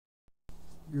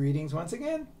Greetings once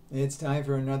again. It's time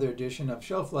for another edition of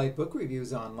Shelf Life Book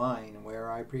Reviews Online,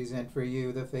 where I present for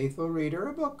you, the faithful reader,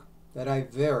 a book that I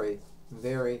very,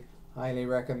 very highly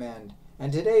recommend.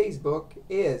 And today's book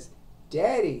is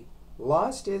Daddy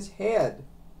Lost His Head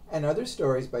and Other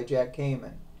Stories by Jack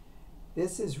Kamen.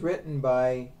 This is written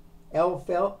by Al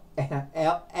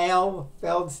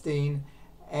Feldstein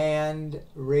and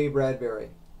Ray Bradbury,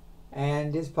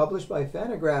 and is published by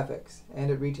Fantagraphics, and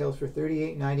it retails for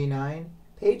 $38.99.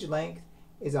 Page length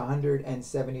is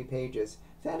 170 pages.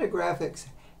 Fantagraphics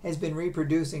has been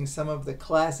reproducing some of the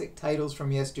classic titles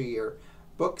from yesteryear,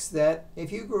 books that,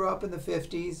 if you grew up in the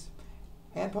 50s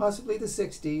and possibly the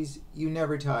 60s, you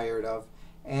never tired of.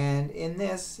 And in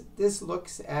this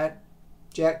looks at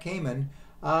Jack Kamen.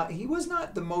 He was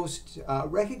not the most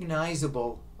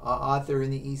recognizable author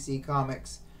in the EC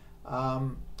Comics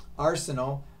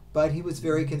arsenal, but he was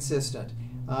very consistent.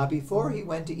 Before he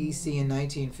went to EC in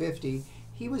 1950,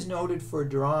 he was noted for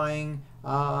drawing,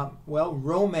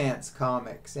 romance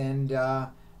comics, and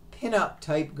pin-up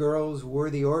type girls were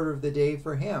the order of the day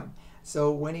for him.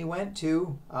 So when he went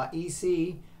to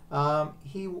EC,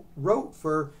 he wrote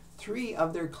for 3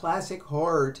 of their classic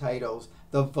horror titles: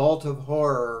 The Vault of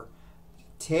Horror,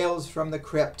 Tales from the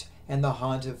Crypt, and The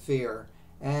Haunt of Fear.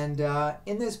 And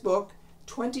in this book,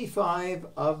 25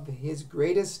 of his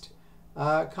greatest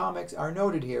comics are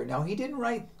noted here. Now, he didn't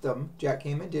write them, Jack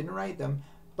Kamen didn't write them,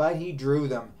 but he drew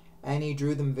them, and he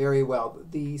drew them very well.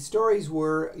 The stories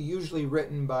were usually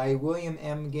written by William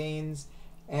M. Gaines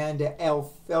and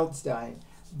Al Feldstein,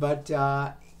 but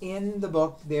in the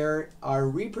book there are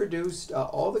reproduced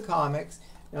all the comics.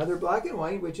 Now, they're black and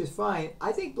white, which is fine.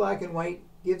 I think black and white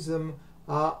gives them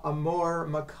a more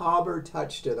macabre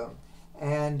touch to them,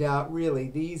 and really,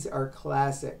 these are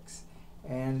classics.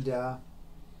 And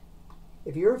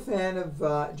if you're a fan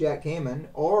of Jack Kamen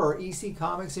or EC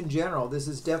Comics in general, this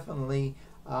is definitely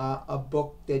a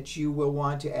book that you will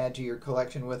want to add to your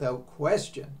collection without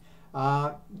question.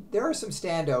 There are some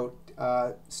standout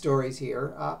stories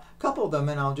here, a couple of them,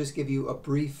 and I'll just give you a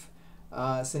brief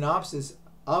synopsis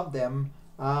of them.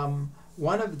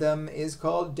 One of them is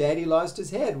called Daddy Lost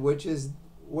His Head, which is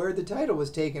where the title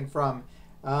was taken from.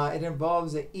 It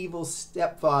involves an evil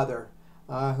stepfather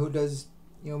who does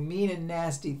mean and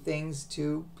nasty things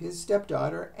to his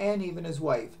stepdaughter and even his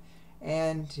wife.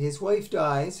 And his wife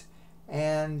dies,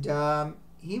 and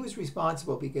he was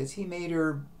responsible because he made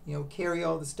her carry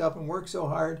all the stuff and work so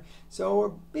hard.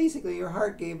 So basically her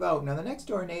heart gave out. Now, the next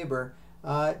door neighbor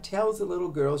tells the little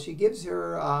girl, she gives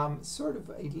her sort of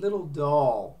a little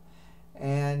doll,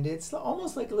 and it's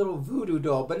almost like a little voodoo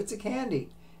doll, but it's a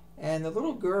candy. And the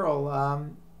little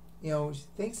girl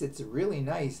thinks it's really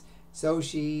nice. So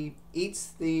she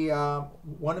eats the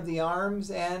one of the arms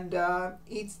and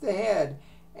eats the head.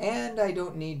 And I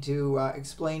don't need to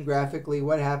explain graphically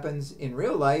what happens in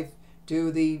real life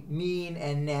to the mean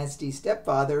and nasty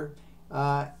stepfather.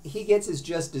 He gets his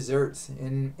just desserts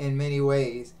in many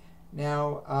ways.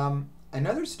 Now,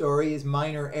 another story is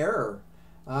Minor Error,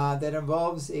 that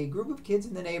involves a group of kids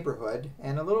in the neighborhood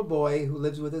and a little boy who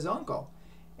lives with his uncle.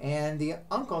 And the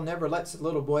uncle never lets the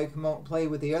little boy come out and play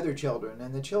with the other children.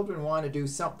 And the children want to do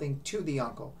something to the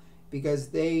uncle because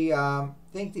they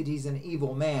think that he's an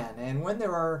evil man. And when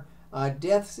there are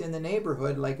deaths in the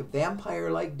neighborhood, like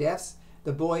vampire-like deaths,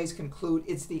 the boys conclude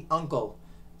it's the uncle.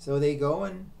 So they go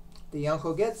and the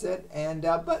uncle gets it. And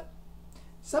but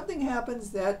something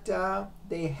happens that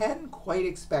they hadn't quite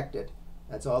expected.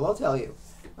 That's all I'll tell you.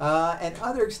 And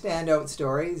other standout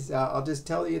stories, I'll just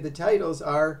tell you the titles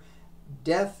are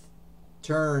Death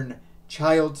Turn,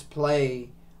 Child's Play,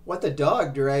 What the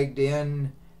Dog Dragged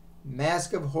In,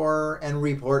 Mask of Horror, and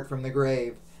Report from the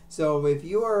Grave. So if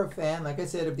you are a fan, like I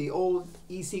said, of the old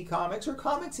EC Comics or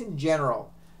comics in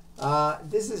general,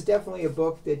 this is definitely a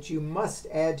book that you must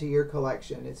add to your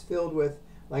collection. It's filled with,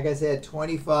 like I said,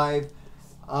 25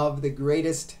 of the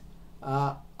greatest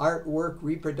artwork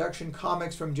reproduction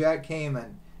comics from Jack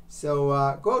Kamen.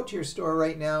 So go out to your store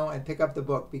right now and pick up the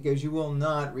book because you will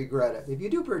not regret it. If you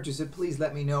do purchase it, please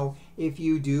let me know if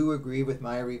you do agree with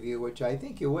my review, which I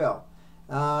think you will.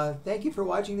 Thank you for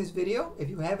watching this video. If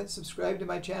you haven't subscribed to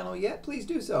my channel yet, please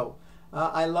do so.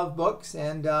 I love books,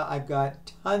 and I've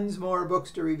got tons more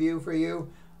books to review for you.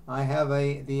 I have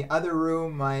the other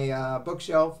room, my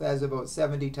bookshelf, has about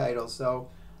 70 titles, so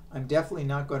I'm definitely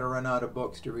not going to run out of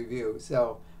books to review.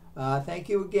 So thank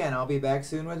you again. I'll be back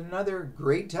soon with another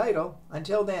great title.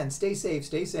 Until then, stay safe,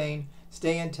 stay sane,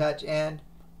 stay in touch, and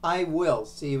I will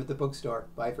see you at the bookstore.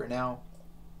 Bye for now.